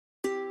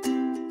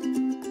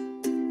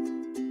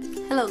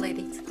Hello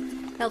ladies,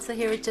 Elsa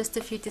here with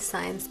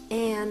JustafewDesigns,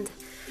 and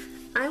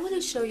I want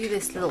to show you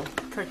this little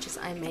purchase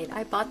I made.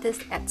 I bought this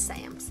at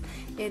Sam's.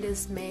 It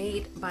is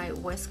made by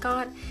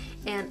Westcott,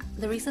 and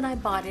the reason I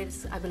bought it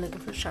is I've been looking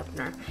for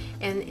sharpener,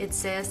 and it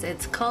says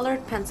it's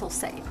colored pencil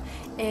safe,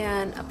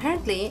 and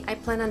apparently I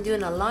plan on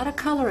doing a lot of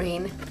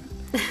coloring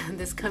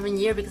this coming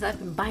year because I've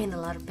been buying a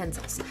lot of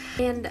pencils.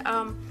 And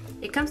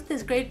it comes in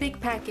this great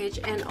big package,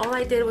 and all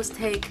I did was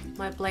take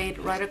my blade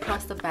right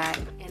across the back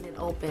and it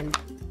opened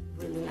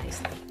really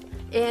nicely.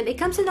 And it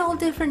comes in all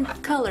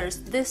different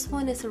colors. This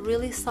one is a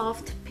really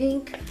soft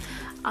pink.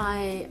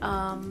 They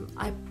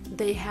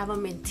have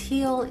them in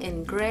teal,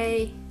 in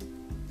gray,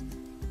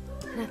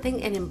 and I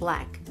think, and in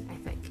black, I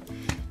think.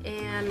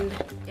 And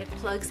it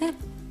plugs in.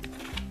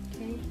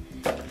 Okay,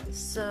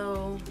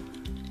 so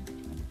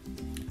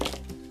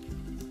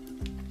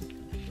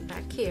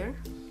back here.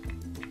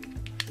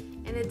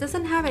 And it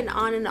doesn't have an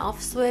on and off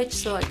switch,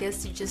 so I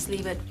guess you just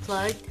leave it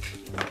plugged.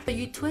 But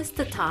you twist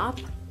the top,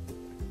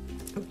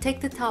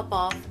 take the top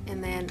off,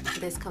 and then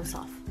this comes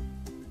off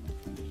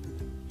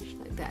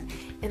like that.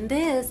 And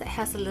this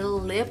has a little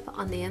lip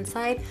on the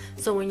inside,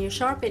 so when you're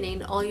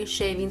sharpening, all your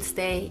shavings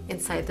stay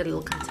inside the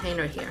little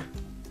container here.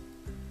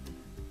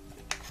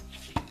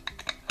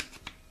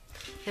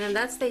 And then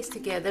that stays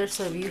together,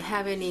 so if you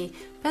have any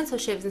pencil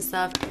shaves and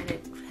stuff and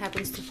it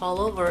happens to fall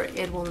over,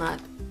 it will not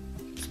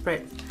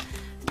spread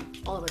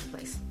all over the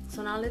place.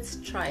 So now let's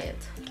try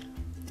it.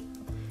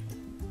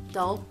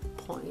 Dull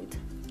point.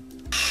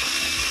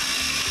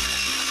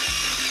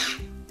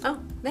 Oh,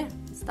 there,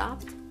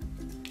 stopped.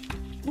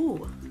 Ooh,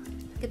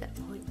 look at that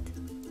point.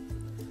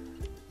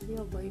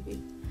 Yeah,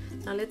 baby.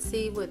 Now let's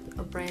see with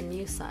a brand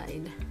new side.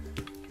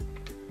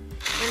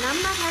 And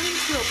I'm not having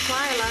to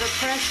apply a lot of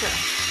pressure.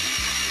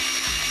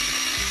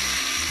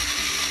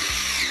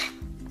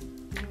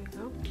 There we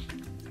go.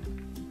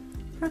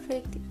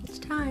 Perfect each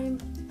time.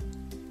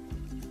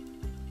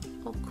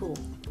 Oh, cool.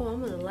 Oh,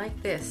 I'm gonna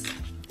like this.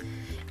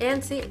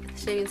 And see,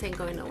 shavings ain't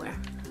going nowhere.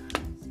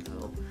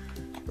 So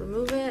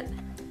remove it,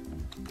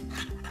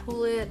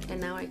 pull it, and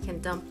now I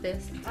can dump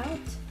this out,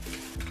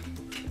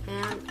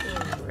 and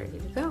we're ready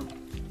to go.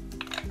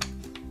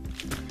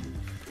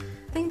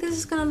 I think this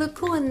is gonna look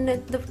cool, and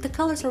the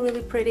colors are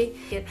really pretty.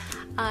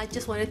 I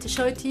just wanted to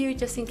show it to you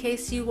just in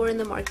case you were in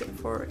the market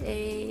for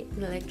an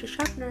electric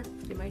sharpener.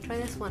 You might try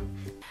this one.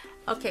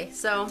 Okay,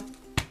 so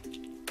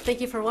thank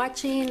you for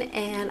watching,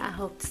 and I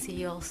hope to see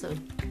you all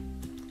soon.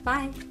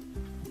 Bye!